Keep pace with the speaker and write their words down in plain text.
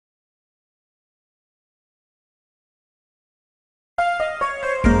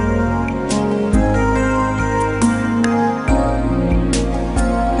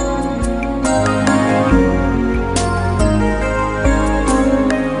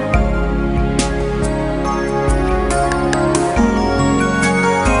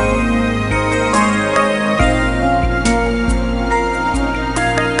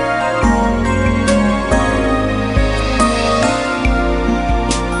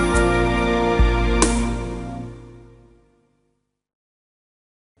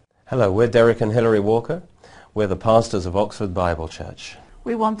Hello, we're Derek and Hilary Walker. We're the pastors of Oxford Bible Church.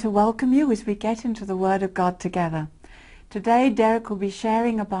 We want to welcome you as we get into the Word of God together. Today, Derek will be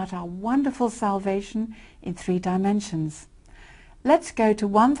sharing about our wonderful salvation in 3 dimensions. Let's go to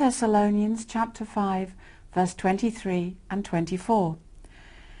 1 Thessalonians chapter 5, verse 23 and 24.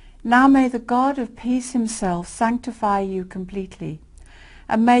 Now may the God of peace himself sanctify you completely,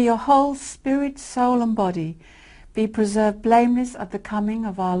 and may your whole spirit, soul, and body be preserved blameless at the coming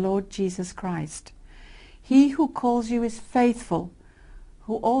of our Lord Jesus Christ. He who calls you is faithful,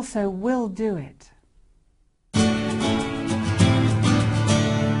 who also will do it.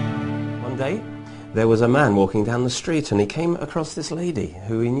 One day, there was a man walking down the street and he came across this lady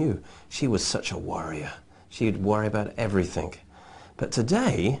who he knew. She was such a warrior. She'd worry about everything. But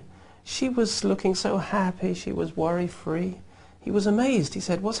today, she was looking so happy. She was worry-free. He was amazed. He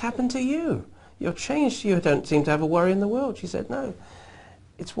said, "What's happened to you? You're changed. You don't seem to have a worry in the world." She said, "No,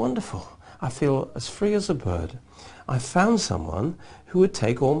 it's wonderful. I feel as free as a bird. I found someone who would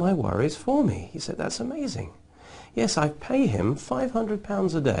take all my worries for me." He said, "That's amazing. Yes, I pay him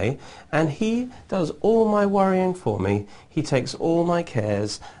 £500 a day, and he does all my worrying for me. He takes all my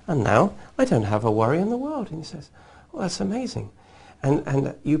cares, and now I don't have a worry in the world." And he says, "Well, that's amazing.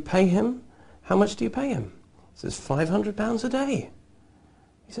 And you pay him? How much do you pay him?" He says, £500 a day.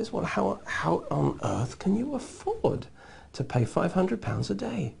 He says, "Well, how on earth can you afford to pay £500 a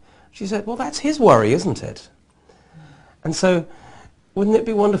day?" She said, "Well, that's his worry, isn't it?" And so, wouldn't it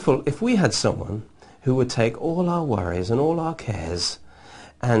be wonderful if we had someone who would take all our worries and all our cares,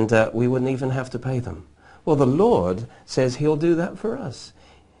 and we wouldn't even have to pay them? Well, the Lord says he'll do that for us.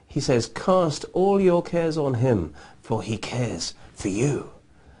 He says, "Cast all your cares on him, for he cares for you."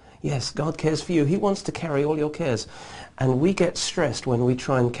 Yes, God cares for you. He wants to carry all your cares. And we get stressed when we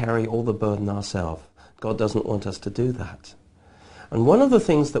try and carry all the burden ourselves. God doesn't want us to do that. And one of the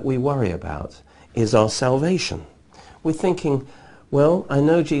things that we worry about is our salvation. We're thinking, well, I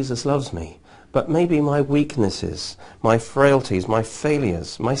know Jesus loves me, but maybe my weaknesses, my frailties, my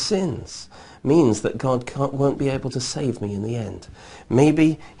failures, my sins means that God won't be able to save me in the end.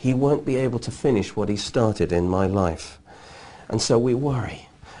 Maybe he won't be able to finish what he started in my life. And so we worry.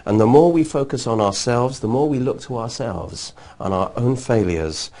 And the more we focus on ourselves, the more we look to ourselves and our own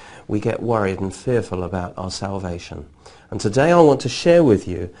failures, we get worried and fearful about our salvation. And today I want to share with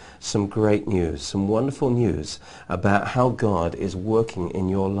you some great news, some wonderful news about how God is working in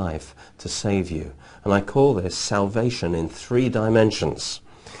your life to save you. And I call this salvation in 3 dimensions.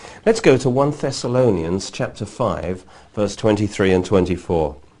 Let's go to 1 Thessalonians chapter 5, verse 23 and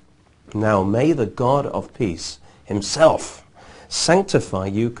 24. Now may the God of peace himself sanctify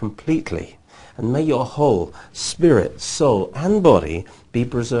you completely, and may your whole spirit, soul, and body be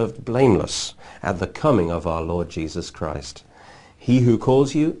preserved blameless at the coming of our Lord Jesus Christ. He who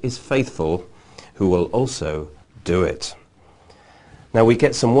calls you is faithful, who will also do it. Now we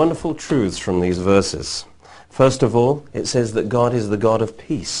get some wonderful truths from these verses. First of all, it says that God is the God of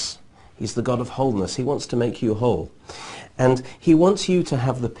peace. He's the God of wholeness. He wants to make you whole. And he wants you to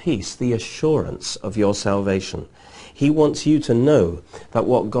have the peace, the assurance of your salvation. He wants you to know that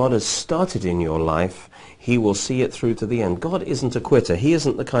what God has started in your life, he will see it through to the end. God isn't a quitter. He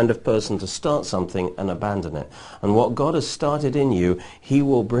isn't the kind of person to start something and abandon it. And what God has started in you, he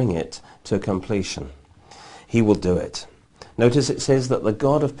will bring it to completion. He will do it. Notice it says that the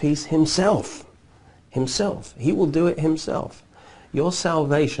God of peace himself, he will do it himself. Your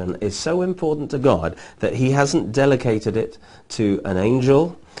salvation is so important to God that he hasn't delegated it to an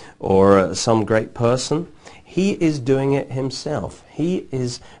angel or some great person. He is doing it himself. He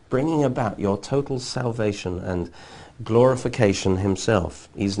is bringing about your total salvation and glorification himself.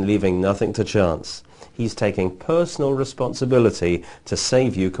 He's leaving nothing to chance. He's taking personal responsibility to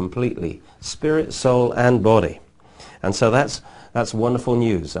save you completely, spirit, soul, and body. And so that's wonderful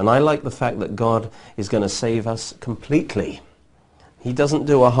news. And I like the fact that God is going to save us completely. He doesn't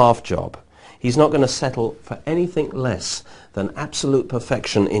do a half job. He's not going to settle for anything less than absolute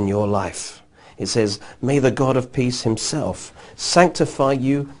perfection in your life. It says, may the God of peace himself sanctify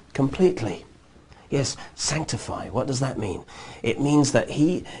you completely. Yes, sanctify. What does that mean? It means that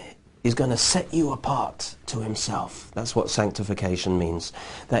he is going to set you apart to himself. That's what sanctification means.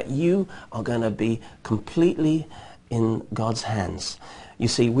 That you are going to be completely in God's hands. You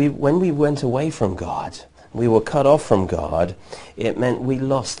see, when we went away from God, we were cut off from God, it meant we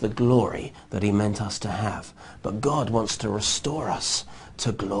lost the glory that he meant us to have. But God wants to restore us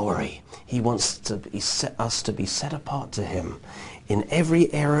to glory. He wants us to be set apart to him in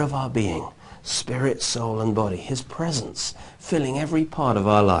every area of our being, spirit, soul, and body. His presence filling every part of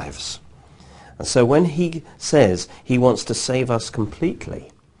our lives. And so when he says he wants to save us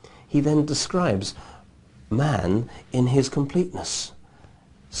completely, he then describes man in his completeness.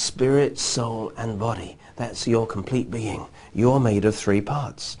 Spirit, soul, and body. That's your complete being. You're made of three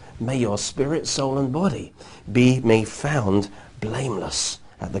parts. May your spirit, soul, and body be found blameless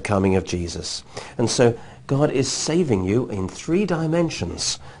at the coming of Jesus. And so God is saving you in three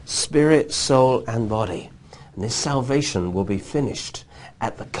dimensions: spirit, soul, and body. And this salvation will be finished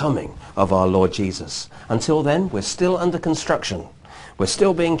at the coming of our Lord Jesus. Until then, we're still under construction. We're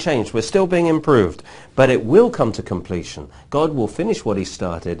still being changed. We're still being improved. But it will come to completion. God will finish what he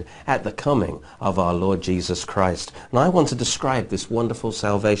started at the coming of our Lord Jesus Christ. And I want to describe this wonderful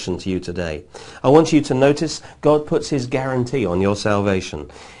salvation to you today. I want you to notice God puts his guarantee on your salvation.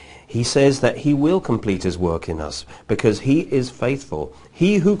 He says that he will complete his work in us because he is faithful.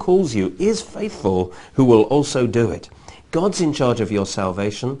 He who calls you is faithful, who will also do it. God's in charge of your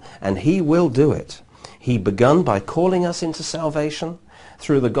salvation, and he will do it. He begun by calling us into salvation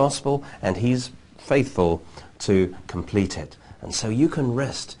through the gospel, and he's faithful to complete it. And so you can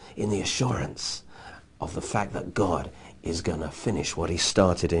rest in the assurance of the fact that God is going to finish what he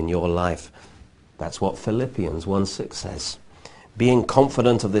started in your life. That's what Philippians 1:6 says. Being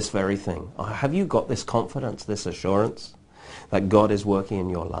confident of this very thing. Have you got this confidence, this assurance that God is working in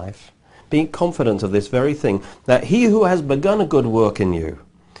your life? Being confident of this very thing, that he who has begun a good work in you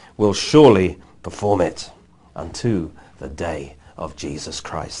will surely perform it unto the day of Jesus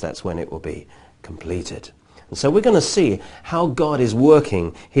Christ. That's when it will be completed. And so we're going to see how God is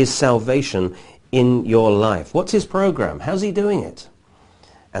working his salvation in your life. What's his program? How's he doing it?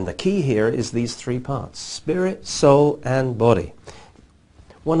 And the key here is these three parts: spirit, soul, and body.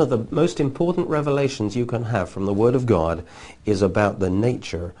 One of the most important revelations you can have from the Word of God is about the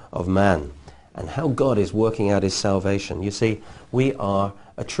nature of man and how God is working out his salvation. You see, we are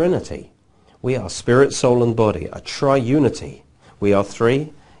a trinity. We are spirit, soul, and body, a triunity. We are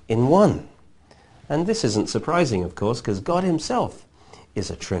three in one. And this isn't surprising, of course, because God himself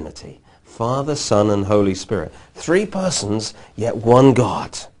is a trinity. Father, Son, and Holy Spirit. Three persons, yet one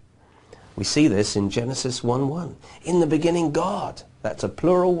God. We see this in Genesis 1:1. In the beginning, God. That's a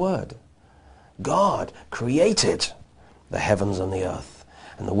plural word. God created the heavens and the earth.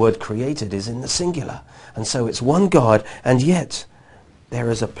 And the word created is in the singular. And so it's one God, and yet there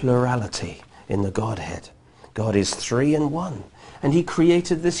is a plurality in the Godhead. God is three in one. And he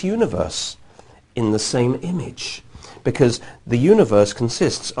created this universe in the same image. Because the universe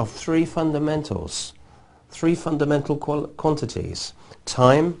consists of three fundamentals, three fundamental quantities: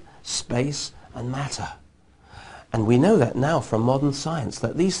 time, space, and matter. And we know that now from modern science,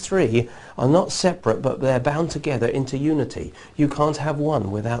 that these three are not separate, but they're bound together into unity. You can't have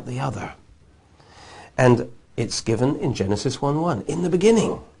one without the other. And it's given in Genesis 1:1. In the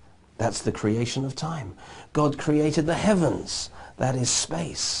beginning, that's the creation of time. God created the heavens, that is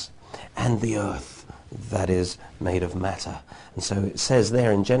space, and the earth, that is made of matter. And so it says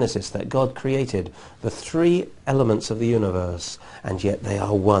there in Genesis that God created the three elements of the universe, and yet they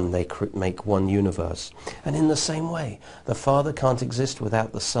are one. They make one universe. And in the same way, the Father can't exist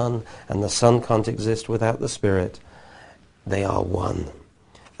without the Son, and the Son can't exist without the Spirit. They are one.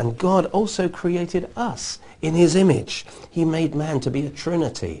 And God also created us in his image. He made man to be a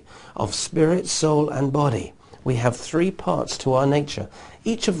trinity of spirit, soul, and body. We have three parts to our nature.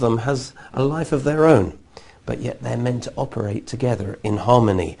 Each of them has a life of their own, but yet they're meant to operate together in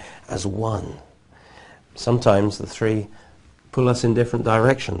harmony as one. Sometimes the three pull us in different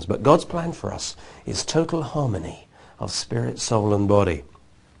directions, but God's plan for us is total harmony of spirit, soul, and body.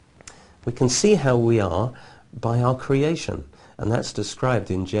 We can see how we are by our creation, and that's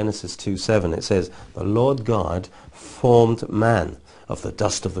described in Genesis 2:7. It says, the Lord God formed man of the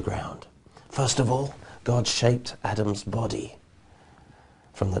dust of the ground. First of all, God shaped Adam's body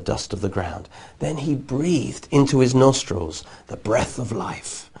from the dust of the ground. Then he breathed into his nostrils the breath of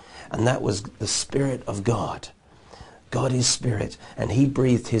life, and that was the Spirit of God. God is Spirit, and he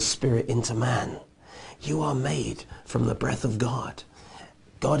breathed his Spirit into man. You are made from the breath of God.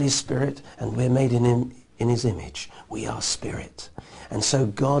 God is Spirit, and we're made in his image. We are Spirit. And so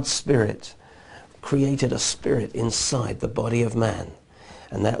God's Spirit created a spirit inside the body of man.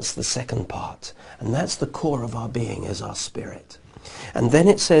 And that's the second part. And that's the core of our being, is our spirit. And then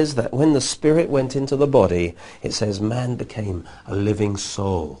it says that when the spirit went into the body, it says man became a living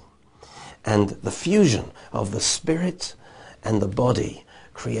soul. And the fusion of the spirit and the body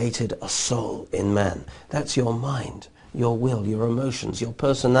created a soul in man. That's your mind, your will, your emotions, your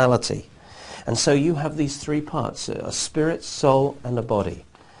personality. And so you have these three parts, a spirit, soul, and a body.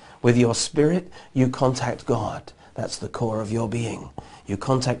 With your spirit, you contact God. That's the core of your being. You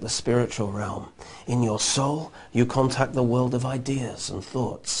contact the spiritual realm. In your soul, you contact the world of ideas and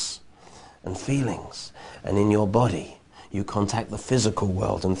thoughts. and feelings. And in your body, you contact the physical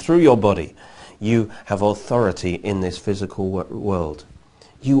world. And through your body, you have authority in this physical world.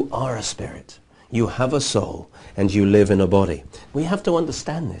 You are a spirit. You have a soul, and you live in a body. We have to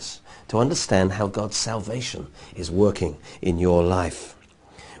understand this, to understand how God's salvation is working in your life.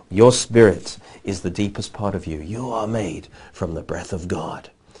 Your spirit is the deepest part of you. You are made from the breath of God.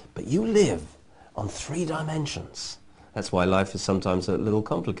 But you live on 3 dimensions. That's why life is sometimes a little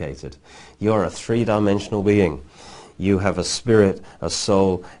complicated. You're a 3-dimensional being. You have a spirit, a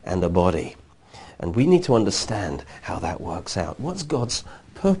soul, and a body. And we need to understand how that works out. What's God's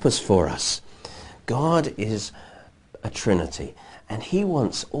purpose for us? God is a Trinity, and he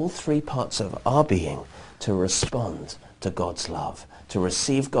wants all 3 parts of our being to respond to God's love, to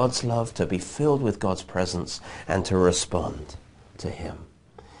receive God's love, to be filled with God's presence, and to respond to him.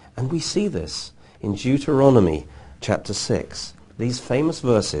 And we see this in Deuteronomy chapter 6. These famous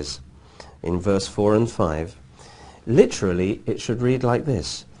verses in verse 4 and 5. Literally, it should read like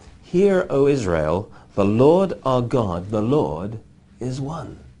this. Hear, O Israel, the Lord our God, the Lord is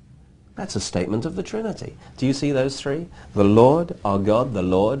one. That's a statement of the Trinity. Do you see those 3? The Lord, our God, the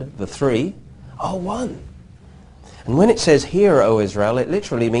Lord, the 3 are one. And when it says, Hear, O Israel, it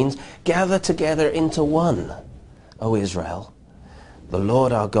literally means gather together into one, O Israel. The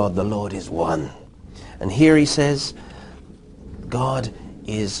Lord, our God, the Lord is one. And here he says, God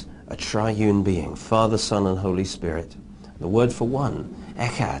is a triune being, Father, Son, and Holy Spirit. The word for one,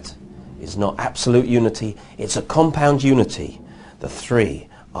 echad, is not absolute unity. It's a compound unity. The 3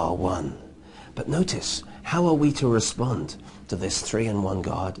 are one. But notice, how are we to respond to this 3-in-1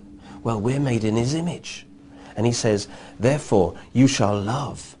 God? Well, we're made in his image. And he says, therefore, you shall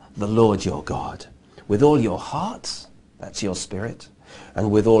love the Lord your God with all your heart, that's your spirit,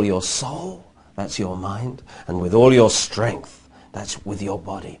 and with all your soul, that's your mind, and with all your strength, that's with your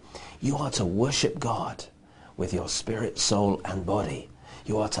body. You are to worship God with your spirit, soul, and body.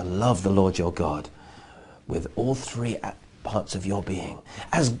 You are to love the Lord your God with all 3 parts of your being.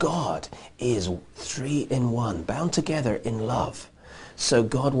 As God is 3-in-1, bound together in love, so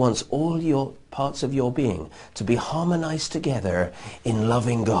God wants all your parts of your being to be harmonized together in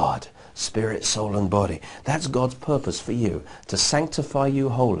loving God, spirit, soul, and body. That's God's purpose for you, to sanctify you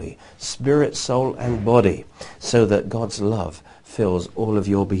wholly, spirit, soul, and body, so that God's love fills all of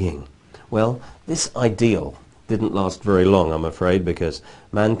your being. Well, this ideal didn't last very long, I'm afraid, because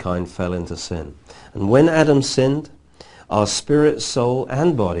mankind fell into sin. And when Adam sinned, our spirit, soul,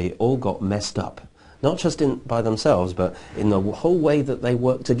 and body all got messed up. Not just by themselves, but in the whole way that they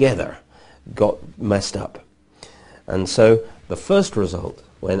work together got messed up. And so the first result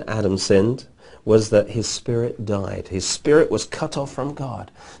when Adam sinned was that his spirit died. His spirit was cut off from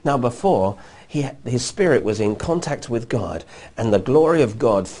God. Now before, his spirit was in contact with God, and the glory of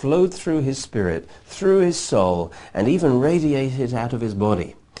God flowed through his spirit, through his soul, and even radiated out of his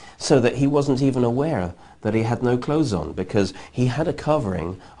body, so that he wasn't even aware that he had no clothes on, because he had a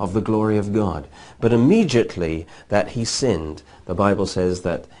covering of the glory of God. But immediately that he sinned, the Bible says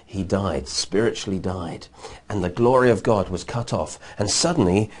that he died, spiritually died, and the glory of God was cut off, and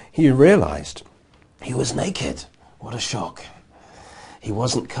suddenly he realized he was naked. What a shock. He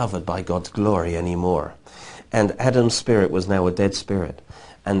wasn't covered by God's glory anymore. And Adam's spirit was now a dead spirit.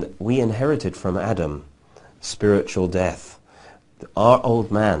 And we inherited from Adam spiritual death. Our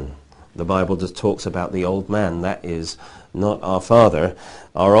old man, the Bible just talks about the old man. That is not our father.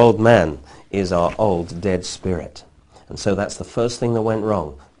 Our old man is our old dead spirit. And so that's the first thing that went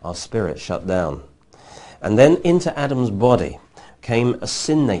wrong. Our spirit shut down. And then into Adam's body came a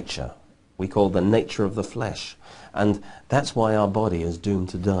sin nature. We call the nature of the flesh. And that's why our body is doomed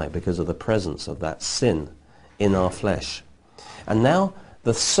to die, because of the presence of that sin in our flesh. And now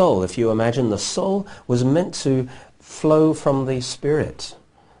the soul, if you imagine, the soul was meant to flow from the spirit.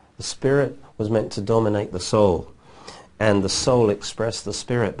 The spirit was meant to dominate the soul, and the soul expressed the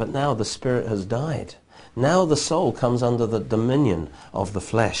spirit. But now the spirit has died. Now the soul comes under the dominion of the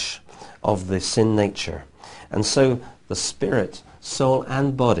flesh, of the sin nature. And so the spirit, soul,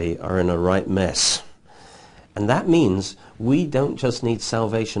 and body are in a right mess. And that means we don't just need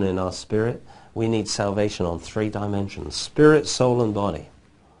salvation in our spirit, we need salvation on 3 dimensions: spirit, soul, and body.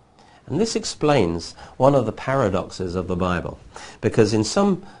 And this explains one of the paradoxes of the Bible, because in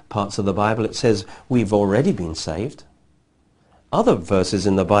some parts of the Bible it says we've already been saved. Other verses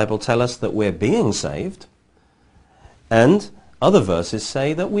in the Bible tell us that we're being saved, and other verses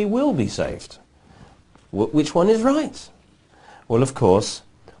say that we will be saved. Which one is right? Well, of course,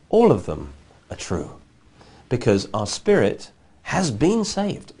 all of them are true, because our spirit has been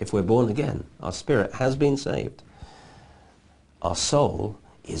saved. If we're born again, our spirit has been saved. Our soul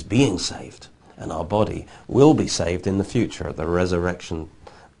is being saved. And our body will be saved in the future at the resurrection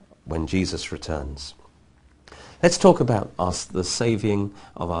when Jesus returns. Let's talk about the saving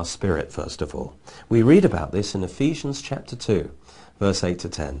of our spirit first of all. We read about this in Ephesians chapter 2, verse 8 to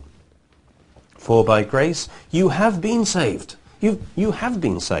 10. For by grace you have been saved. You have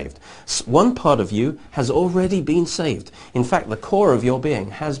been saved. One part of you has already been saved. In fact, the core of your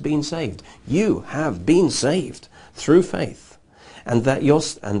being has been saved. You have been saved through faith. And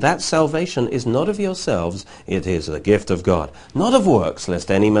that salvation is not of yourselves, it is the gift of God, not of works, lest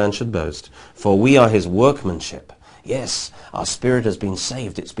any man should boast. For we are his workmanship. Yes, our spirit has been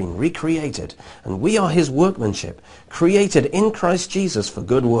saved, it's been recreated, and we are his workmanship, created in Christ Jesus for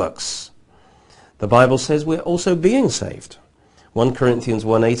good works. The Bible says we're also being saved. 1 Corinthians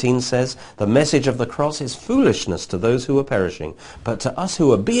 1:18 says, the message of the cross is foolishness to those who are perishing, but to us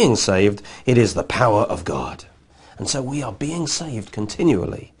who are being saved, it is the power of God. And so we are being saved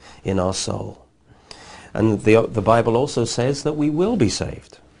continually in our soul. And the Bible also says that we will be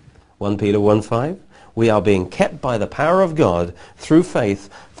saved. 1 Peter 1:5, we are being kept by the power of God through faith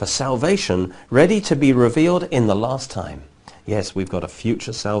for salvation ready to be revealed in the last time. Yes, we've got a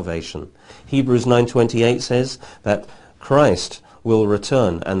future salvation. Hebrews 9:28 says that Christ will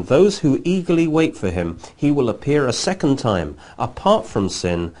return, and those who eagerly wait for him, he will appear a second time, apart from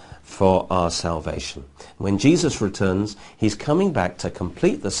sin, for our salvation. When Jesus returns, he's coming back to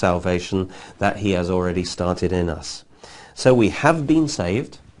complete the salvation that he has already started in us. So we have been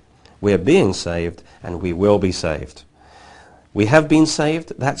saved, we're being saved, and we will be saved. We have been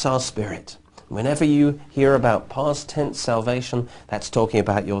saved, that's our spirit. Whenever you hear about past tense salvation, that's talking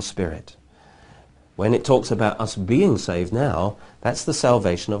about your spirit. When it talks about us being saved now, that's the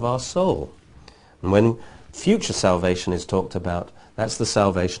salvation of our soul. And when future salvation is talked about, that's the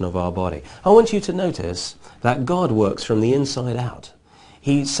salvation of our body. I want you to notice that God works from the inside out.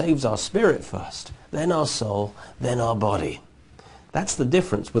 He saves our spirit first, then our soul, then our body. That's the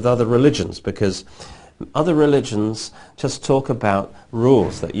difference with other religions, because other religions just talk about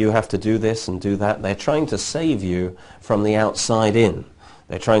rules, that you have to do this and do that. They're trying to save you from the outside in.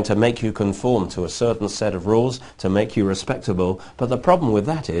 They're trying to make you conform to a certain set of rules to make you respectable. But the problem with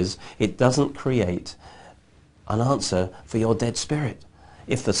that is it doesn't create an answer for your dead spirit.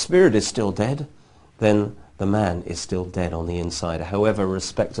 If the spirit is still dead, then the man is still dead on the inside, however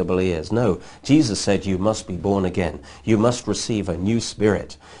respectable he is. No, Jesus said you must be born again. You must receive a new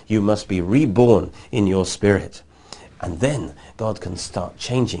spirit. You must be reborn in your spirit. And then God can start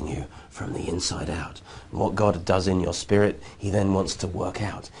changing you from the inside out. And what God does in your spirit, he then wants to work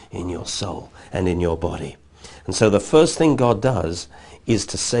out in your soul and in your body. And so the first thing God does is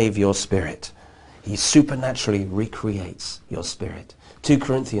to save your spirit. He supernaturally recreates your spirit. 2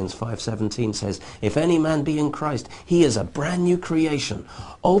 Corinthians 5:17 says, if any man be in Christ, he is a brand new creation.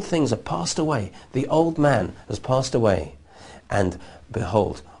 Old things are passed away. The old man has passed away. And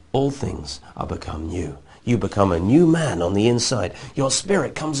behold, all things are become new. You become a new man on the inside. Your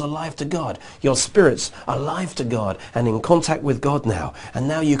spirit comes alive to God. Your spirit's alive to God and in contact with God now. And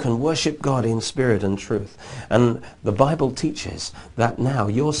now you can worship God in spirit and truth. And the Bible teaches that now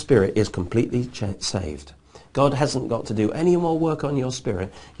your spirit is completely saved. God hasn't got to do any more work on your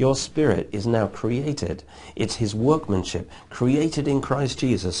spirit. Your spirit is now created. It's his workmanship, created in Christ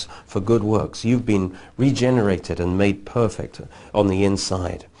Jesus for good works. You've been regenerated and made perfect on the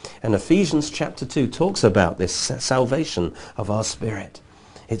inside. And Ephesians chapter 2 talks about this salvation of our spirit.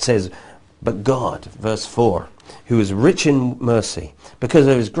 It says, but God, verse 4, who is rich in mercy, because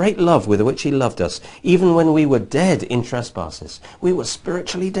of his great love with which he loved us, even when we were dead in trespasses, we were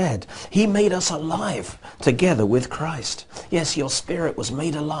spiritually dead. He made us alive together with Christ. Yes, your spirit was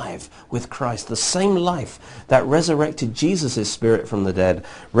made alive with Christ. The same life that resurrected Jesus' spirit from the dead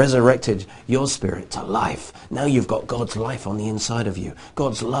resurrected your spirit to life. Now you've got God's life on the inside of you.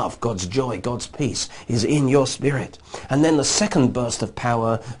 God's love, God's joy, God's peace is in your spirit. And then the second burst of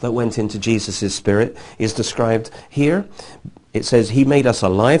power that went into Jesus' spirit is described here. It says he made us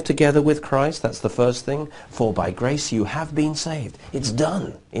alive together with Christ. That's the first thing. For by grace you have been saved. It's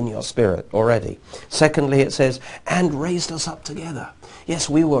done in your spirit already. Secondly, it says, and raised us up together. Yes,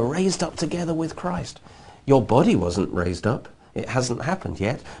 we were raised up together with Christ. Your body wasn't raised up. It hasn't happened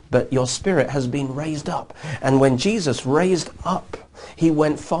yet, but your spirit has been raised up. And when Jesus raised up, he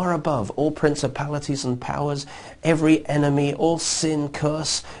went far above all principalities and powers, every enemy, all sin,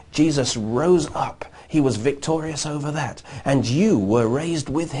 curse. Jesus rose up. He was victorious over that. And you were raised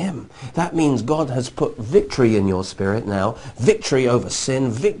with him. That means God has put victory in your spirit now. Victory over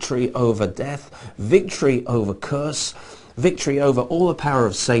sin, victory over death, victory over curse, victory over all the power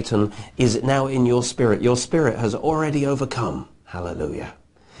of Satan is now in your spirit. Your spirit has already overcome. Hallelujah.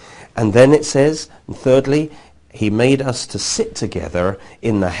 And then it says, and thirdly, he made us to sit together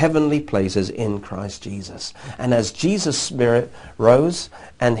in the heavenly places in Christ Jesus. And as Jesus' Spirit rose,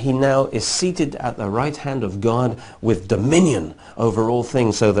 and he now is seated at the right hand of God with dominion over all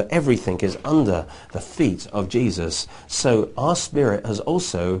things, so that everything is under the feet of Jesus, so our spirit has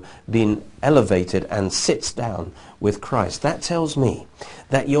also been elevated and sits down with Christ. That tells me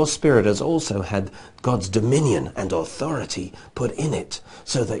that your spirit has also had God's dominion and authority put in it,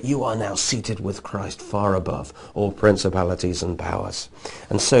 so that you are now seated with Christ far above all principalities and powers.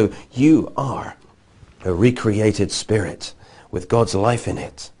 And so you are a recreated spirit with God's life in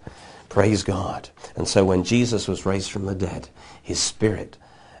it. Praise God. And so when Jesus was raised from the dead, his spirit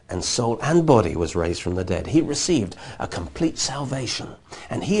and soul and body was raised from the dead. He received a complete salvation.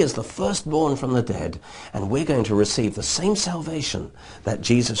 And he is the firstborn from the dead. And we're going to receive the same salvation that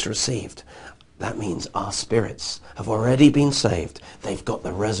Jesus received. That means our spirits have already been saved. They've got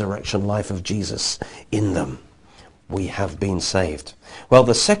the resurrection life of Jesus in them. We have been saved. Well,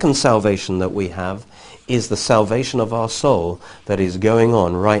 the second salvation that we have is the salvation of our soul that is going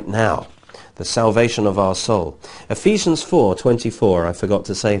on right now. The salvation of our soul. Ephesians 4:24, I forgot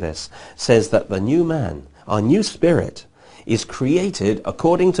to say this, says that the new man, our new spirit, is created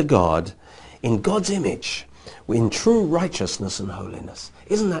according to God in God's image, in true righteousness and holiness.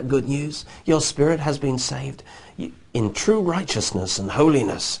 Isn't that good news? Your spirit has been saved in true righteousness and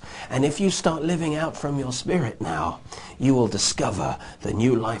holiness. And if you start living out from your spirit now, you will discover the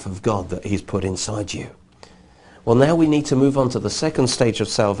new life of God that he's put inside you. Well, now we need to move on to the second stage of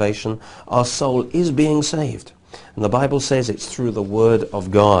salvation. Our soul is being saved. And the Bible says it's through the word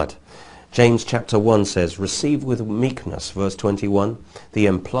of God. James chapter 1 says, receive with meekness, verse 21, the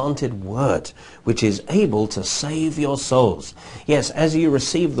implanted word, which is able to save your souls. Yes, as you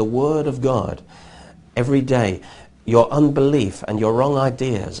receive the word of God every day, your unbelief and your wrong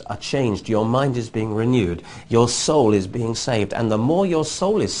ideas are changed. Your mind is being renewed. Your soul is being saved. And the more your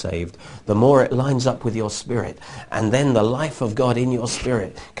soul is saved, the more it lines up with your spirit. And then the life of God in your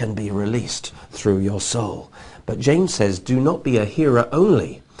spirit can be released through your soul. But James says, do not be a hearer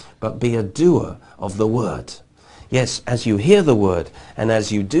only, but be a doer of the word. Yes, as you hear the word and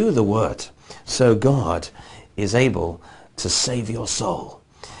as you do the word, so God is able to save your soul.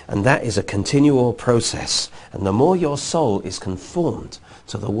 And that is a continual process. And the more your soul is conformed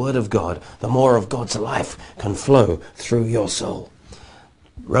to the word of God, the more of God's life can flow through your soul.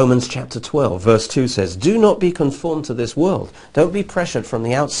 Romans chapter 12, verse 2 says, do not be conformed to this world. Don't be pressured from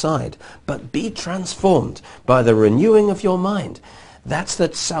the outside, but be transformed by the renewing of your mind. That's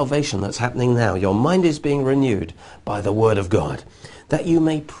the salvation that's happening now. Your mind is being renewed by the word of God, that you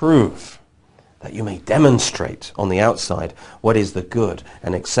may prove, that you may demonstrate on the outside what is the good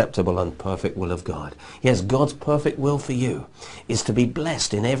and acceptable and perfect will of God. Yes, God's perfect will for you is to be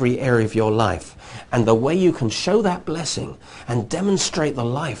blessed in every area of your life. And the way you can show that blessing and demonstrate the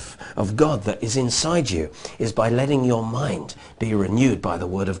life of God that is inside you is by letting your mind be renewed by the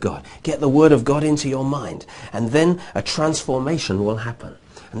word of God. Get the word of God into your mind, and then a transformation will happen.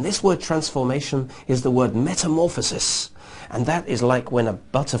 And this word transformation is the word metamorphosis. And that is like when a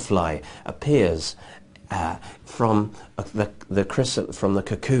butterfly appears from the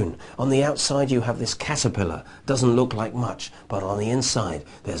cocoon. On the outside you have this caterpillar. Doesn't look like much, but on the inside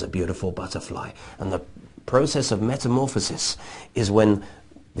there's a beautiful butterfly. And the process of metamorphosis is when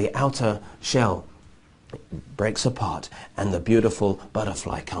the outer shell breaks apart and the beautiful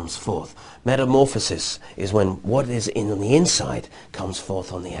butterfly comes forth. Metamorphosis is when what is in the inside comes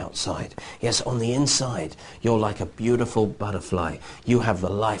forth on the outside. Yes, on the inside, you're like a beautiful butterfly. You have the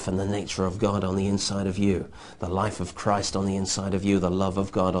life and the nature of God on the inside of you, the life of Christ on the inside of you, the love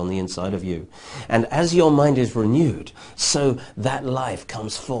of God on the inside of you. And as your mind is renewed, so that life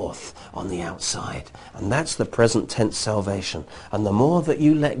comes forth on the outside. And that's the present tense salvation. And the more that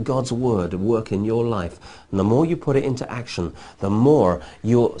you let God's word work in your life, and the more you put it into action, the more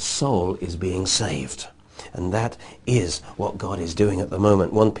your soul is being saved. And that is what God is doing at the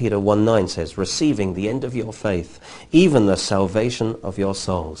moment. 1 Peter 1:9 says, receiving the end of your faith, even the salvation of your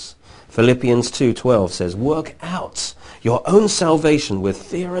souls. Philippians 2:12 says, work out your own salvation with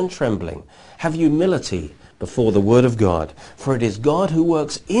fear and trembling. Have humility before the word of God, for it is God who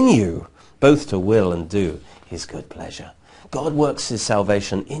works in you both to will and do his good pleasure. God works his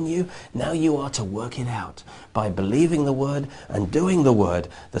salvation in you. Now you are to work it out. By believing the word and doing the word,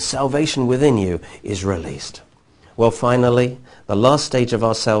 the salvation within you is released. Well, finally, the last stage of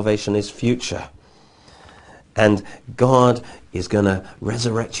our salvation is future. And God is going to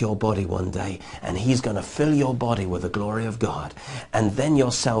resurrect your body one day, and he's going to fill your body with the glory of God. And then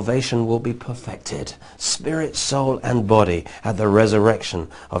your salvation will be perfected, spirit, soul, and body, at the resurrection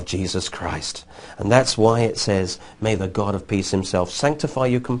of Jesus Christ. And that's why it says, may the God of peace himself sanctify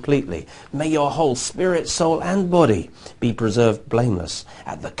you completely. May your whole spirit, soul, and body be preserved blameless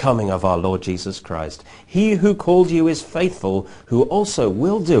at the coming of our Lord Jesus Christ. He who called you is faithful, who also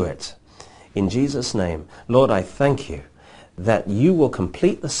will do it. In Jesus' name, Lord, I thank you that you will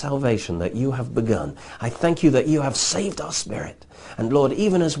complete the salvation that you have begun. I thank you that you have saved our spirit. And Lord,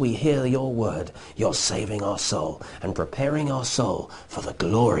 even as we hear your word, you're saving our soul and preparing our soul for the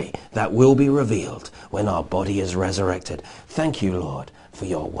glory that will be revealed when our body is resurrected. Thank you, Lord, for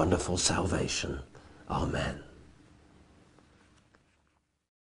your wonderful salvation. Amen.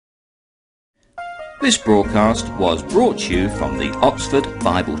 This broadcast was brought to you from the Oxford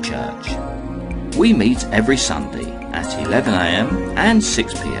Bible Church. We meet every Sunday at 11 a.m. and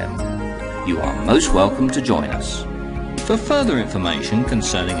 6 p.m. You are most welcome to join us. For further information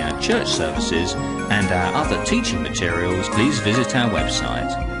concerning our church services and our other teaching materials, please visit our website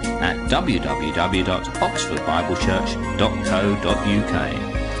at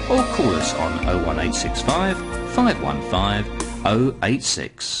www.oxfordbiblechurch.co.uk or call us on 01865 515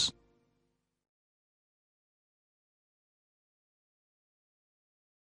 086.